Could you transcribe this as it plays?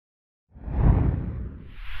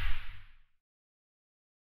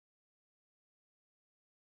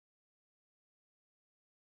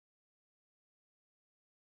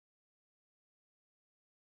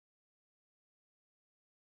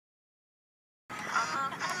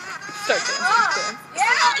Start dancing.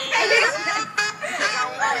 Dance.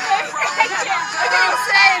 Hello,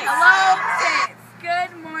 Saints.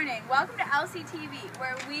 Good morning. Welcome to LCTV,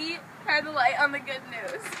 where we shine the light on the good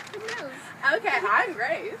news. Okay, I'm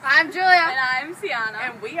Grace. I'm Julia. And I'm Sienna.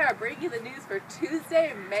 And we are bringing the news for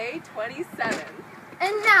Tuesday, May 27th.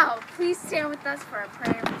 And now, please stand with us for our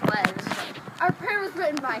prayer and pledge. Our prayer was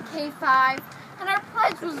written by K5, and our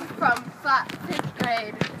pledge was from 5th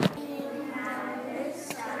grade.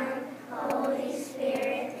 Holy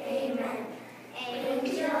Spirit, amen.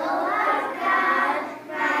 Angel of God,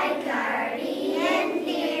 my guardian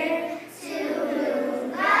dear, to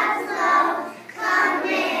whom God's love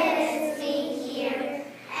committeth me here.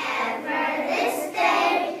 Ever this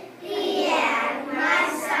day, be at my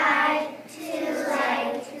side, to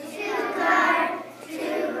light, to guard, to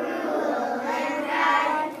rule and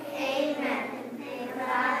guide. Amen. May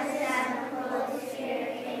God and the Holy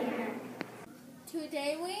Spirit, amen.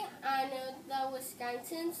 Today we honor the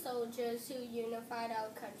Wisconsin soldiers who unified our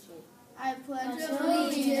country. I pledge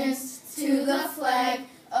allegiance to the flag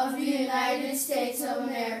of the United States of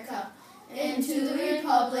America and to the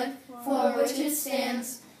republic for which it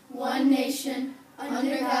stands, one nation,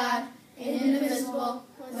 under God, indivisible,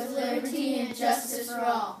 with liberty and justice for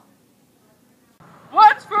all.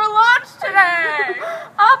 What's for lunch today?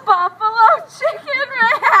 A buffalo chicken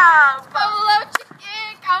wrap. Buffalo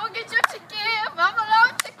chicken! Come and get your chicken!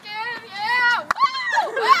 Buffalo chicken! Yeah!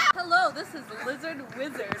 Woo! Hello, this is Lizard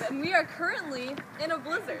Wizard, and we are currently in a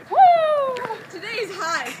blizzard. Woo! Today's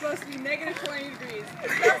high is supposed to be negative 20 degrees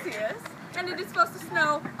Celsius, and it is supposed to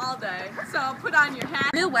snow all day. So put on your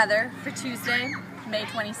hat. New weather for Tuesday, May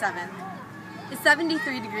 27th is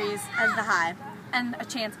 73 degrees as the high, and a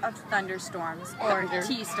chance of thunderstorms or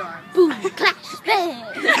T-storms. Boom! Clash! Bang!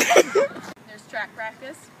 There's track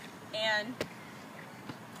practice, and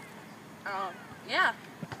yeah,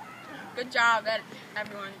 good job,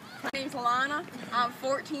 everyone. My name's Alana. I'm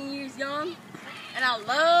 14 years young, and I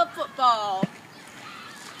love football.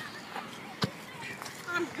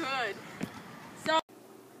 I'm good. So,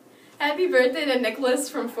 Happy birthday to Nicholas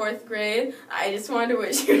from 4th grade. I just wanted to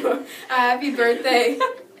wish you a happy birthday.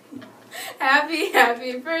 Happy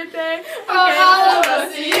birthday from all of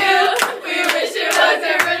us to you. We wish it was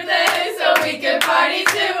your birthday so we could party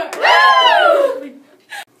too. Woo!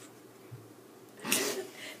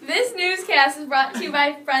 This newscast is brought to you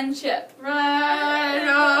by Friendship. Run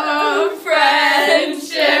on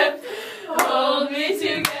friendship, hold me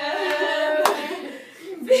together.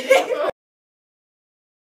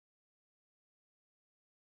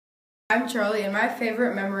 I'm Charlie, and my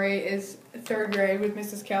favorite memory is 3rd grade with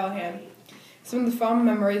Mrs. Callahan. Some of the fun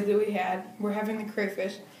memories that we had were having the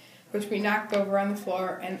crayfish, which we knocked over on the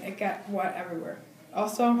floor, and it got wet everywhere.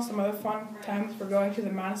 Also, some other fun times were going to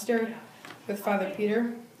the monastery with Father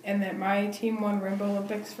Peter, and that my team won Rainbow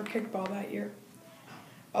Olympics for kickball that year.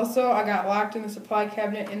 Also, I got locked in the supply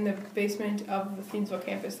cabinet in the basement of the Thiensville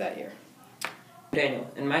campus that year. Daniel,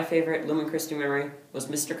 and my favorite Lumen Christi memory was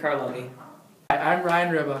Mr. Carloni. Hi, I'm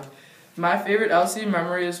Ryan Ribba. My favorite LC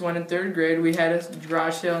memory is when in 3rd grade we had a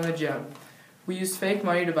garage sale in the gym. We used fake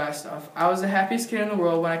money to buy stuff. I was the happiest kid in the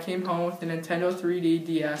world when I came home with the Nintendo 3D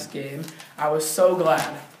DS game. I was so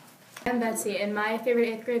glad. I'm Betsy, and my favorite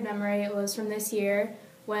 8th grade memory was from this year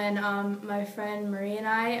when my friend Marie and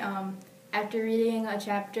I, after reading a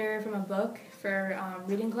chapter from a book for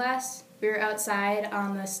reading class, we were outside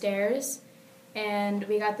on the stairs, and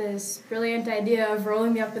we got this brilliant idea of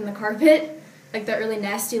rolling me up in the carpet, like that really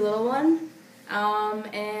nasty little one.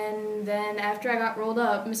 And then after I got rolled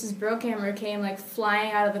up, Mrs. Brookhammer came like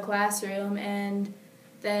flying out of the classroom, and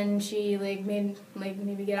then she made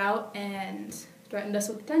me get out and threatened us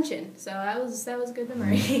with detention. So that was a good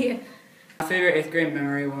memory. My favorite 8th grade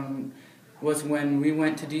memory was when we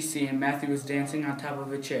went to DC and Matthew was dancing on top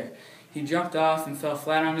of a chair. He jumped off and fell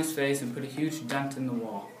flat on his face and put a huge dent in the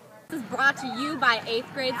wall. This is brought to you by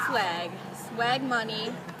 8th grade swag. Swag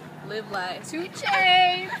money, live life. 2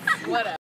 chains. Whatever.